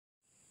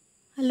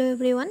Hello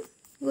everyone,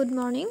 good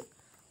morning.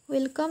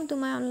 Welcome to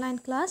my online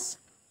class.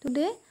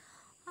 Today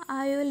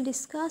I will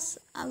discuss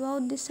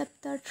about the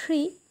chapter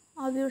 3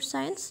 of your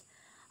science,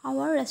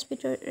 our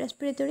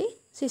respiratory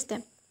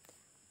system.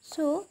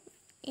 So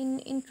in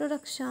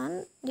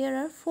introduction there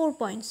are 4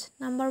 points.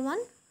 Number 1,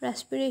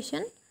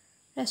 respiration,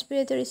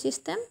 respiratory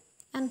system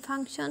and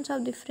functions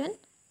of different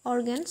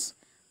organs,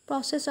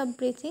 process of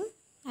breathing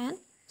and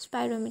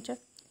spirometer.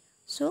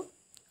 So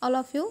all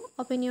of you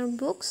open your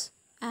books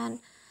and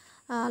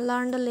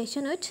learn the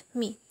lesson with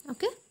me.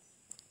 Okay,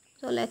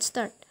 so let's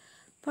start.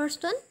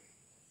 First one,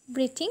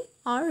 breathing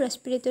or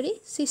respiratory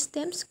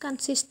systems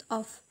consist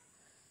of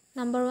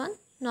number 1,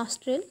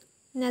 nostril,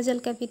 nasal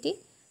cavity,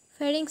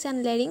 pharynx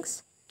and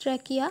larynx,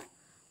 trachea,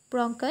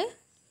 bronchi,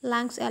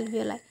 lungs,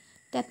 alveoli.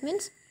 That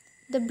means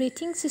the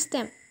breathing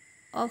system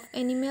of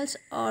animals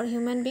or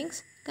human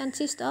beings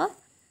consist of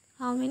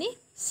how many?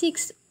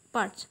 6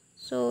 parts.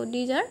 So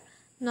these are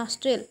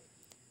nostril,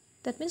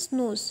 that means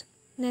nose,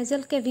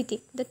 nasal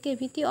cavity, the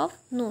cavity of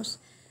nose,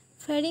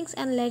 pharynx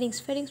and larynx.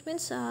 Pharynx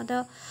means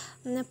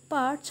the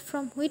parts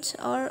from which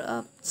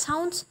our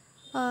sounds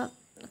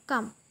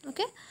come.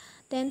 Okay,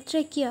 then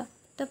trachea,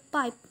 the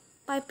pipe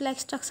like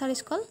structure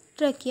is called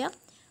trachea,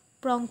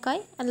 bronchi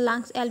and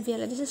lungs,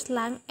 alveoli. This is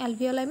lung.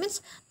 Alveoli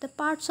means the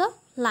parts of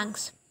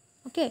lungs.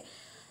 Okay,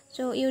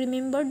 so you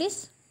remember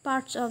these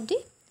parts of the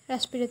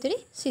respiratory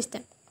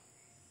system.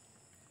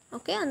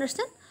 Okay,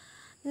 understand?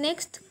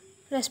 Next,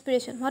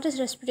 respiration. What is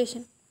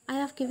respiration? I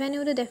have given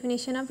you the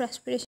definition of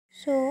respiration.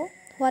 So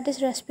what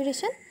is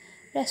respiration?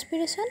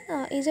 Respiration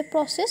is a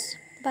process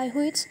by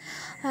which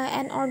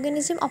an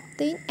organism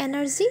obtains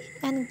energy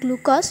and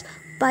glucose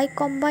by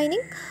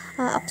combining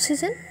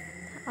oxygen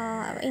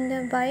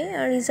by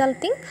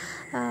resulting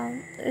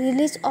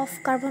release of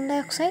carbon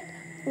dioxide,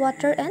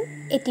 water and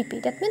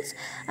ATP. That means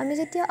আমি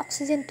যেতিয়া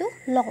অক্সিজেনটো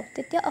লওঁ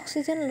তেতিয়া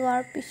oxygen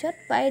লোৱাৰ পিছত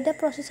by the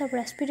process of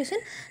respiration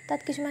তাত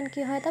কিছুমান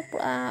কি হয় এটা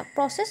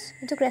process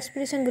যেটো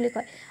respiration বুলি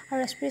কয় আৰু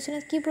respiration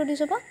কি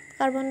produce হ'ব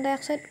carbon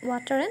dioxide,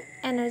 water and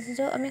energy.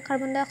 जो আমি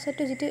carbon dioxide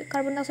টো যেটো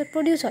carbon dioxide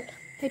produce হ'ল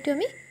হেতু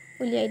আমি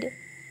উলিয়াই দিও।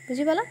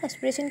 বুজি পালা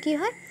respiration কি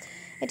হয়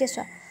এটা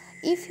চোৱা।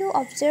 If you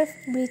observe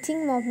breathing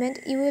movement,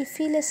 you will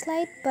feel a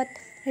slight but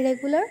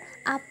regular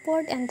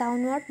upward and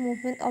downward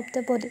movement of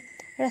the body.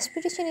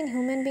 Respiration in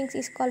human beings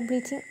is called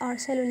breathing or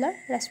cellular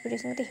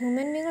respiration. The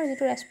human being or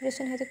যেটো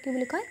respiration হয় কি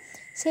বুলি কয়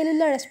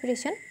cellular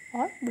respiration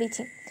or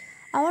breathing.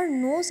 Our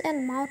nose and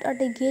mouth are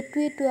the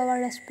gateway to our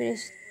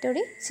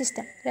respiratory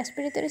system.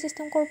 Respiratory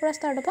system কৰ পৰা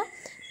start হ'ব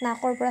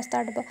নাকৰ পৰা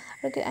start হ'ব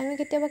আৰু আমি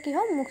কেতিয়াবা কি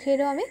হয়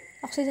মুখেৰে আমি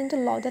অক্সিজেনটো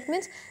লওঁ। that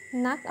means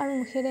নাক আৰু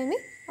মুখেৰে আমি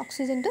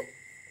অক্সিজেনটো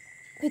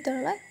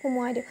ভিতৰলৈ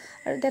সোমোৱাই দিওঁ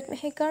আৰু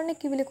সেই কাৰণে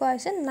কি বুলি কোৱা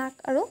হৈছে নাক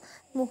আৰু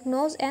মুখ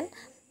nose and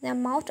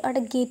mouth are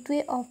the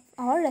gateway of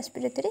our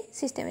respiratory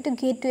system. It is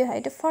gateway হয়,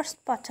 এটা first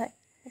part হয়,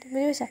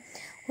 বুজি পাইছা?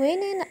 When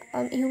a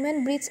human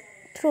breathes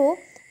through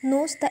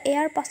nose, the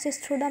air passes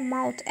through the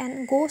mouth and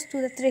goes to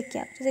the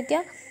trachea.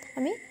 যেতিয়া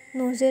আমি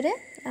নোজেৰে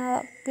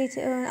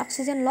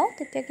oxygen লওঁ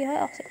তেতিয়া কি হয়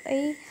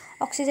এই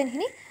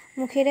অক্সিজেনখিনি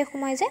মুখেৰে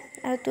সোমাই যায়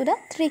আৰু to the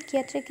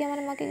trachea. trachea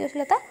মানে মই কি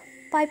কৈছিলোঁ এটা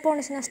পাইপৰ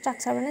নিচিনা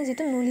ষ্ট্ৰাকচাৰ মানে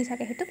যেটো নলী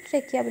থাকে হেতু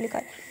trachea বুলি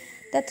কয়।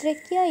 The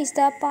trachea is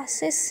the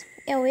passes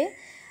away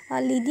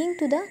leading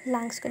to the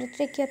lungs. The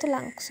trachea to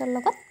lungs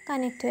লগত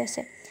connect হৈ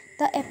আছে।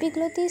 The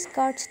epiglottis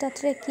guards the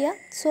trachea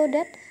so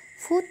that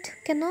food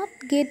cannot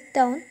get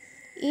down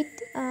it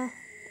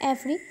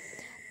every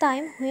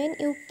time when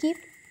you keep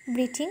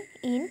breathing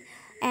in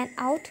and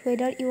out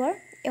whether you are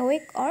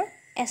awake or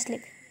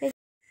asleep.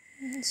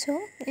 So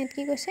it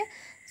কি কৈছে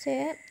যে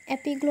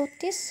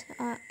epiglottis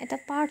এটা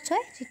parts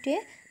হয় যেটোৱে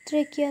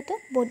trachea to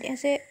body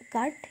as a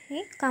guard হি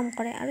কাম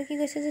কৰে আৰু কি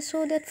কৈছে যে so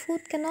that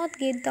food cannot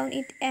get down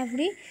it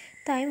every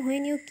time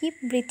when you keep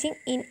breathing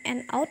in and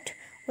out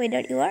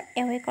whether you are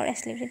awake or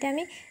asleep. যেতিয়া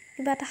আমি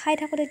কিবা এটা খাই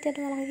থাকো তেতিয়া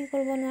তোমালোকে কি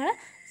কৰিব নোৱাৰা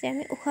যে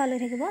আমি উশাহ লৈ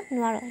থাকিব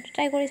নোৱাৰো।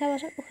 ট্ৰাই কৰি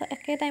চাবাচোন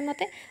একে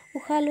টাইমতে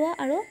উশাহ লোৱা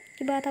আৰু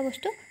কিবা এটা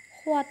বস্তু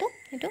খোৱাটো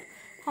এটো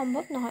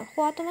সম্ভৱ নহয়।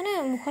 খোৱাটো মানে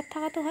মুখত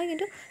থাকাটো হয়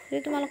কিন্তু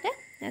যদি তোমালোকে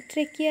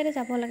ট্ৰেকিয়াৰে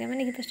যাব লাগে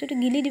মানে কি বস্তুটো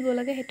গিলি দিব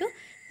লাগে হেতু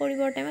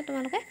কৰিবৰ টাইমত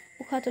তোমালোকে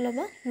উশাহটো ল'ব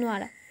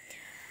নোৱাৰা।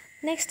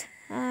 Next,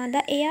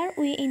 the air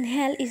we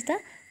inhale is the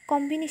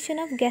combination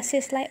of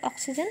gases like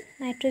oxygen,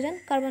 nitrogen,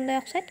 carbon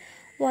dioxide,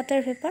 water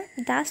vapor,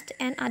 dust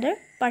and other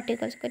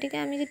particles. গতিকে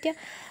আমি যেতিয়া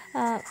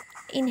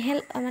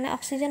inhale মানে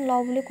অক্সিজেন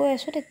লওঁ বুলি কৈ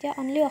আছো তেতিয়া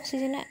only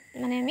অক্সিজেন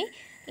মানে আমি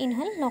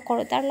inhale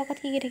নকৰো। তাৰ লগত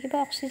কি থাকিব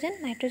oxygen,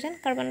 nitrogen,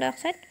 carbon dye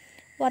oxide,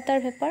 water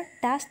vapor,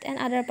 dust and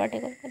other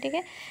particles. গতিকে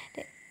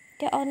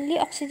only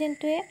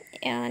অক্সিজেনটোৱে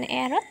মানে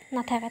এয়াৰত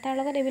নাথাকে তাৰ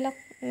লগত এইবিলাক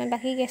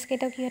বাকি গ্যাস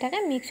কেইটাও কি হৈ থাকে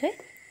মিক্স হৈ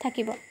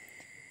থাকিব।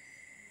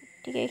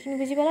 ঠিক আছে এইখিনি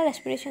বুজি পালা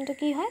ৰেসপিৰেশনটো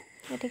কি হয়।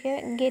 গতিকে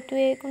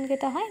গেটওয়ে কোন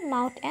কেইটা হয়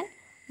মাউথ এন্ড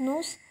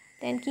নোজ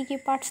দেন কি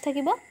পার্টস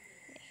থাকিব।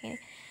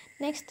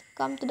 Next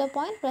come to the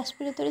point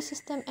respiratory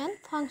system and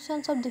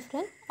functions of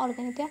different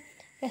organ. এতিয়া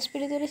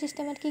ৰেসপিৰেটৰি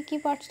সিস্টেমত কি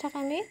পাৰ্টস থাকে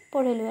আমি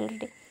পঢ়িলো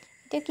অলৰেডি।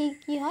 এতিয়া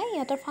কি হয়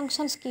ইয়াৰ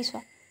ফাংশনস কি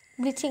চোৱা।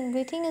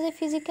 Breathing is a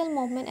physical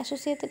movement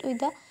associated with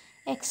the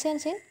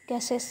exchange in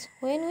gases.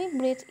 When we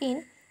breathe in,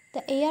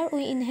 the air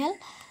we inhale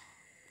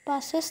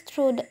passes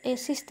through a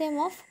system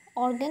of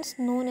organs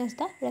known as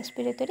the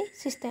respiratory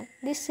system.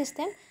 This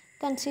system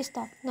consists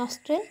of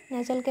nostril,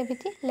 nasal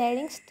cavity,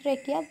 larynx,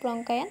 trachea,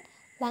 bronchi, and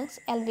lungs,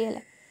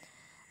 alveoli.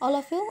 All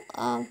of you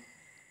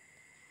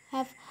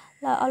have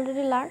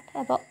already learned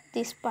about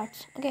these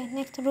parts. Okay,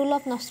 next, role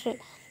of nostril.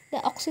 The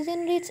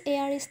oxygen-rich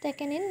air is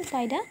taken in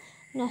by the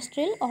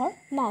nostril or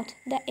mouth.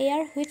 The air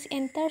which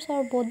enters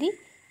our body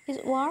is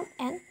warm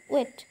and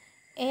wet.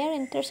 Air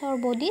enters our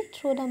body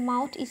through the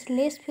mouth is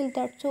less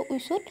filtered, so we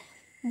should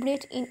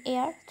breathe in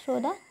air through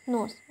the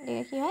nose.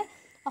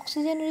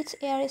 Oxygen-rich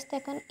air is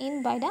taken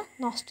in by the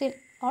nostril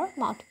or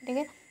mouth.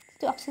 Okay,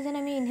 so oxygen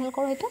আমি inhale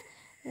কৰো হেতু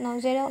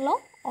nostril লও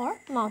or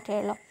mouth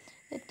এৰ লও.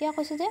 এতিয়া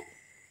কৈছে যে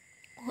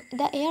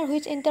the air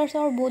which enters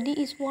our body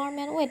is warm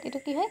and wet. এটো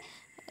কি হয়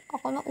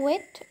অকন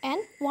wet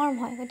and warm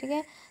হয়. গতিকে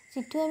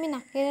যেটো আমি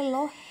নাকেৰে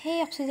লও সেই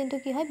অক্সিজেনটো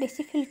কি হয়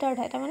বেছি ফিল্টাৰড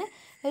হয়, তাৰ মানে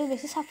এটো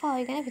বেছি সাফা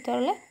হয় কেনে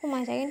ভিতৰলে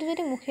সোমাই যায়। কিন্তু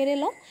যদি মুখেৰে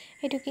লও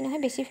এটো কি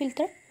নহয় বেছি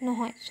ফিল্টাৰ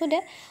নহয়। So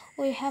that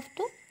we have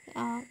to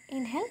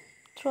inhale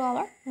through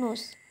our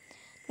nose.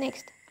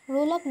 Next,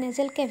 role of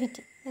nasal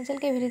cavity. Nasal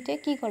cavity তে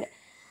কি কৰে?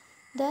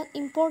 The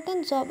important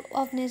job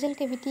of nasal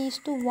cavity is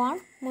to warm,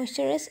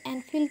 moisturize and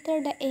filter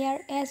the air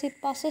as it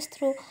passes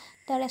through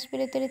the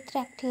respiratory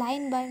tract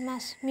lined by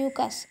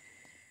mucus.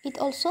 It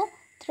also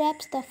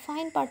traps the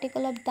fine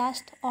particle of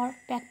dust or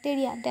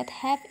bacteria that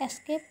have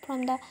escaped from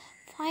the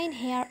fine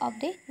hair of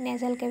the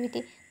nasal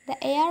cavity. The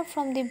air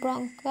from the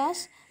bronchus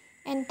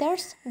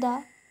enters the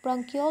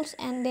bronchioles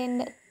and then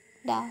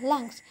the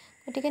lungs.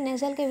 গতিকে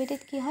nasal cavity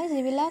কি হয়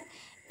যিবিলাক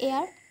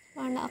air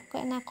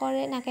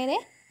নাকেৰে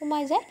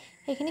সোমাই যায়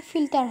সেইখিনি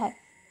filter হয়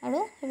আৰু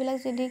সেইবিলাক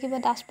যদি কিবা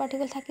ডাস্ট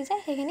পাৰ্টিকল থাকি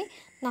যায় সেইখিনি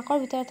নাকৰ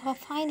ভিতৰত থকা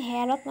ফাইন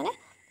হেয়াৰত মানে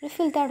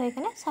ফিল্টাৰ হৈ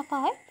কেনে সাফা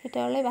হয়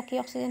ভিতৰলৈ বাকি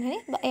অক্সিজেনখিনি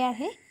বা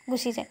এয়াৰখিনি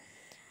গুচি যায়।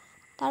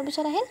 তাৰ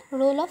পিছত আহিল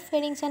role of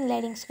pharynx and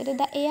larynx.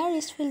 The air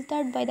is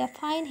filtered by the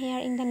fine hair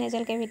in the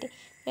nasal cavity.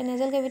 The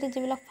nasal cavity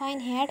যিবিলাক ফাইন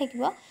হেয়াৰ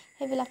থাকিব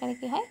সেইবিলাকে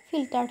কি হয়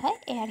ফিল্টাৰড হয়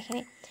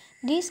এয়াৰখিনি।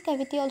 This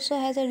cavity also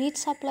has a rich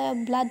supply of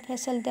blood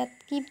vessels that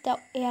keep the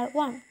air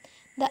warm.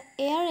 The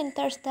air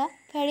enters the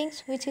pharynx,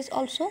 which is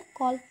also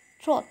called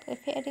throat.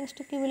 Pharynx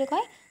to কি বুলি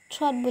কয়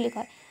throat বুলি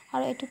কয়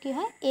আৰু এটো কি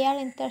হয় air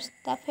enters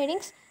the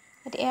pharynx.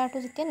 The air to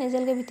যেতিয়া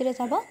nasal cavity ৰে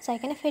যাব যাই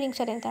কেনে pharynx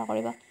ত এন্টাৰ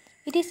কৰিব।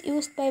 It is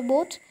used by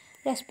both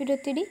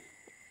respiratory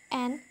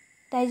and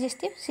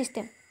digestive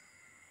system.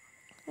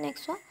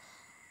 Next one,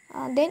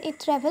 then it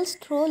travels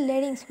through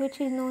larynx, which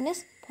is known as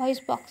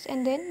voice box, and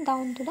then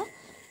down to the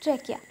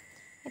trachea.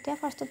 এতিয়া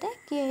ফাৰ্ষ্টতে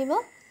কি আহিব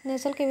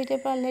nasal cavity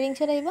পৰা larynx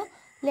ত আহিব,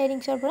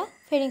 larynx পৰা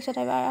pharynx ত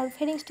আহিব আৰু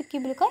pharynx টো কি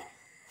বুলি কয়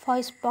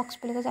voice box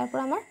বুলি কয় যাৰ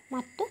পৰা আমাৰ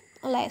মাতটো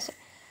ওলাই আছে।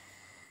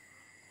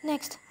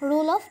 Next,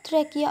 role of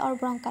trachea or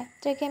bronchi.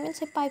 Trachea means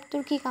a pipe to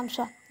ki kam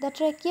chua. The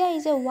trachea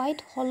is a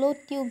white hollow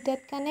tube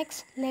that connects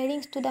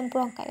larynx to the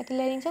bronchi. The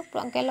larynx of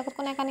bronchi logot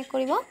kone connect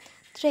koribo,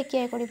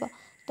 trachea koribo.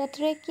 The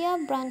trachea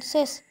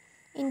branches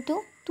into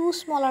two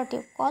smaller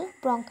tubes called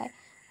bronchi,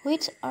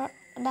 which are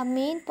the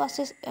main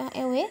passes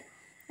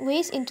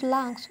ways into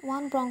lungs,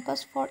 one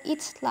bronchus for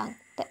each lung.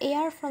 The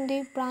air from the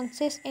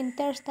branches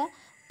enters the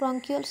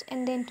bronchioles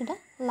and then to the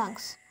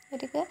lungs.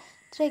 গতিকে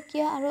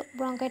trachea আৰু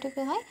bronchi to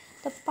কি হয়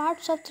the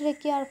parts of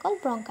trachea are called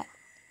bronchi.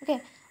 Okay,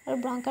 আৰু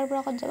bronchi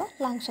পৰা কত যাব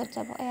lungs ত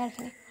যাব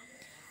এয়াৰখিনি।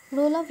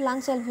 Role of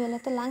lungs alveoli.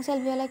 তো lungs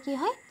alveoli কি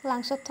হয়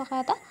lungs ত থকা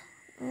এটা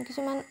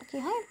কিছুমান কি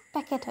হয়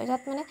প্যাকেট হয়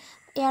যাত মানে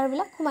এয়াৰ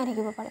বিলাক সোমাই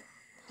থাকিব পাৰে।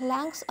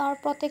 Lungs are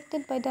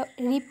protected by the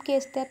rib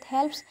cage that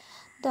helps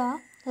the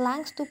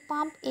lungs to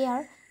pump air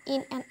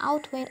in and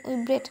out when we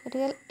breathe.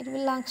 গতিকে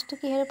এই lungs to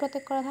কি হেৰে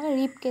protect কৰা থাকে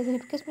rib cage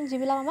মানে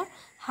যিবিলাক আমাৰ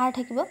হাৰ্ট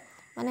থাকিব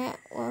মানে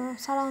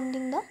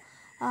surrounding the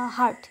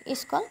heart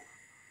is called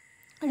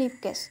rib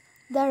cage.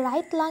 The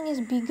right lung is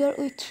bigger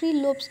with 3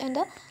 lobes and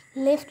the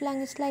left lung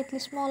is slightly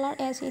smaller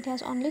as it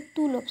has only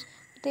 2 lobes.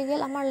 গতিকে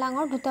আমাৰ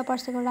লাঙৰ দুটা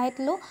পাৰ্ট আছে right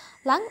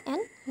lung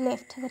and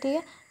left.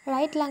 গতিকে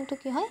right lung to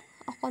কি হয়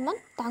অকনমান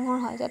ডাঙৰ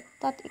হয়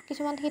তাত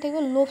কিছুমান কি থাকিব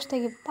lobes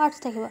থাকিব parts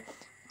থাকিব।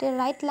 তে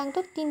right lung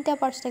to তিনটা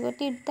parts থাকিব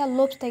তিনটা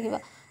lobes থাকিব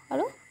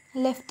আৰু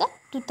left ত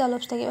দুটা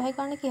lobes থাকিব। সেই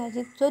কাৰণে কি হয়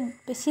যত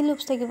বেছি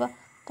lobes থাকিব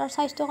তাৰ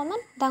সাইজটো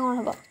অকনমান ডাঙৰ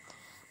হ'ব।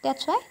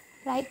 That's why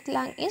right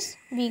lung is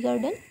bigger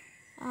than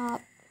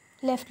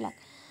left lung.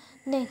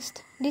 Next,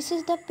 this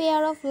is the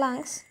pair of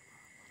lungs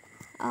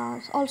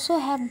also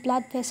have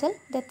blood vessels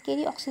that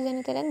carry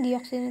oxygenated and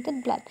deoxygenated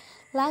blood.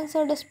 Lungs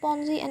are the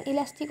spongy and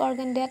elastic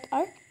organs that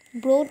are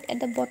broad at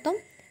the bottom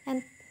and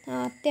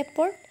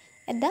tapered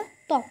at the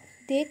top.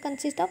 They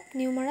consist of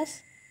numerous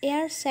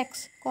air sacs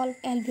called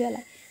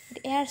alveoli.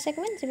 The air sac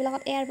means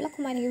jibilakot air bilak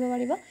khumai থাকিব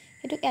পাৰিব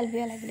এটো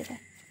alveoli বুলি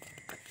কয়।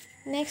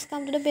 Next,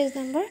 come to the page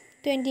number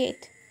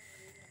 28.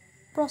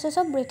 Process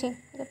of breathing.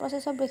 The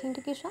process of breathing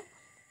to kisha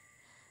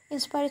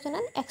inspiration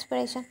and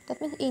expiration. That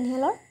means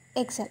inhale or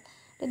exhale.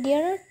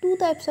 There are two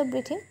types of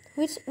breathing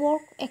which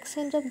work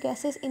exchange of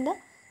gases in the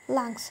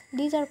lungs.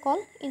 These are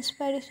called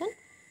inspiration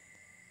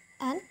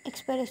and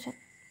expiration.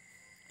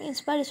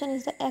 Inspiration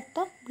is the act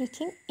of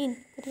breathing in.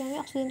 গতিকে আমি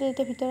অক্সিজেনটো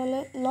যেতিয়া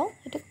ভিতৰলৈ লওঁ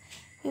এটো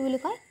কি বুলি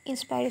কয়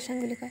inspiration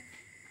বুলি কয়।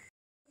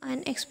 And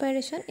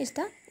expiration is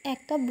the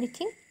act of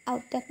breathing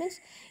out. That means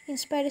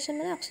inspiration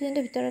মানে oxygen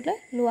to ভিতৰলৈ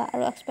লোৱা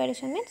আৰু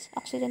expiration means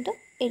oxygen to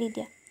এৰি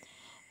দিয়া.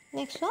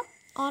 Next one,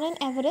 on an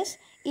average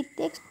it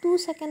takes 2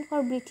 seconds for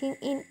breathing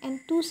in and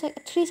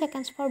 3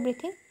 seconds for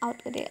breathing out.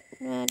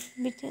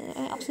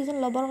 Oxygen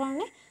লবৰ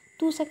কাৰণে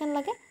 2 seconds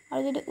লাগে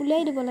আৰু যদি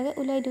উলাই দিব লাগে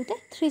উলাই দিওতে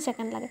 3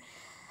 seconds লাগে.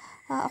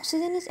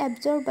 Oxygen is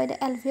absorbed by the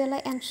alveoli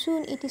and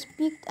soon it is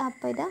picked up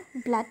by the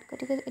blood.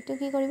 গতিকে এটো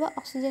কি কৰিব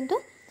oxygen to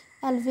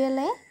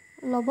alveoli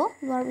লব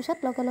লোৱাৰ পিছত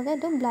লগে লগে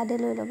এটো blood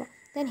লৈ লব.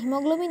 Then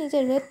hemoglobin is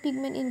a red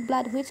pigment in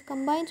blood which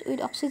combines with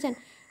oxygen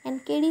and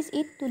carries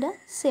it to the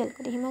cell.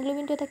 গতিকে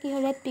hemoglobin to এটা কি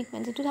হয় red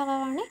pigment যেটো থাকাৰ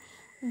কাৰণে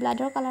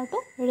ব্লাডৰ কালাৰটো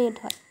red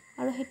হয়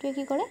আৰু হেতুৱে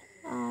কি কৰে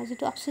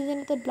যেটো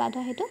অক্সিজেনেটেড ব্লাড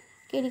হয় হেতু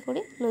কেৰি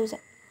কৰি লৈ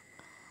যায়.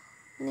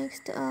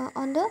 Next,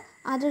 on the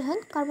other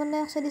hand, carbon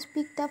dioxide is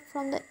picked up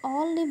from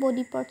all the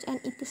body parts and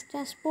it is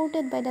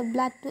transported by the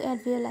blood to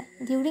alveoli.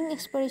 During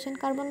expiration,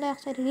 carbon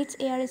dioxide rich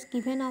air is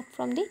given out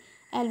from the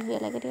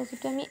alveoli. Because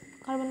we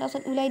carbon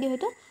dioxide ulai di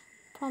hoito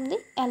from the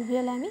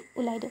alveoli ami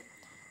ulai do.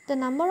 The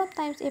number of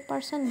times a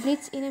person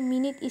breathes in a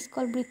minute is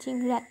called breathing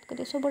rate.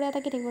 Gotike sobore eta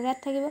ki thakibo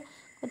rate thakibo.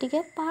 Gotike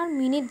per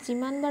minute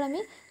jiman bar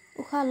ami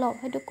ukha lo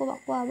hetu kowa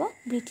aba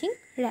breathing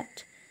rate.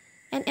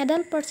 An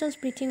adult person's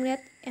breathing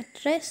rate at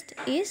rest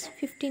is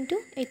 15 to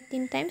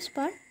 18 times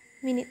per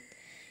minute.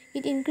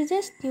 It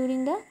increases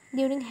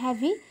during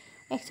heavy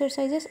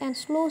exercises and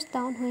slows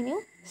down when you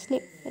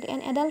sleep. But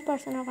an adult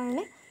person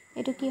karone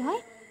etu ki hoy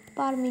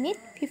per minute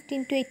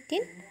 15 to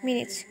 18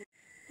 minutes.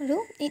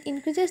 It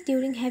increases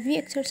during heavy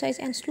exercise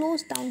and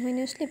slows down when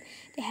you sleep.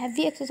 The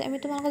heavy exercise ami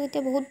tomar jete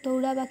bahut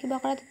doura ba kiba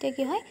kara tete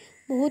ki hoy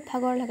bahut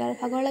bhagor lage aru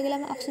bhagor lagile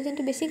ami oxygen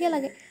to besike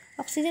lage.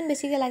 Oxygen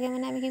besike lage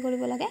mane ami ki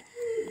koribo lage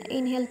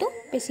inhale to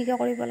besike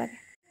koribo lage.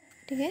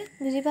 Okay,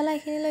 বুজি পালা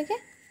এখিনি লৈকে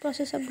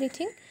process of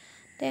breathing,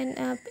 then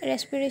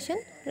respiration,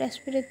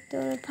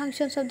 respiratory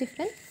functions of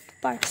different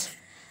parts.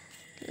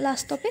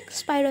 Last topic,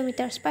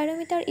 spirometer.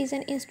 Spirometer is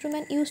an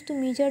instrument used to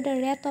measure the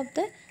rate of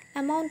the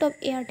amount of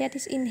air that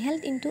is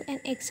inhaled into and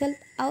exhaled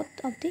out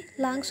of the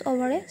lungs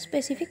over a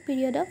specific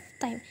period of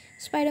time.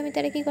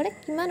 Spirometer কি কৰে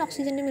কিমান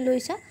oxygen তুমি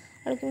লৈছা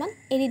আৰু কিমান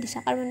এৰি দিছা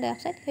carbon ডাই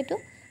oxide হেতু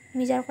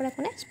মেজাৰ কৰে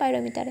কোনে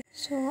spirometer.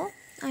 So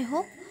I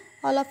hope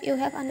all of you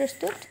have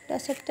understood the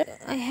chapter.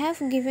 I have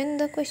given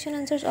the question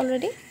answers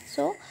already,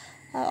 so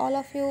all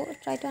of you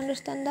try to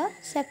understand the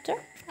chapter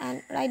and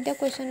write the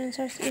question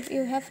answers if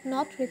you have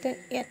not written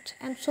yet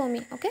and show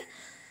me. Okay,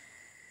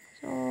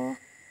 so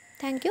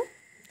thank you,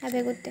 have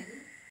a good day.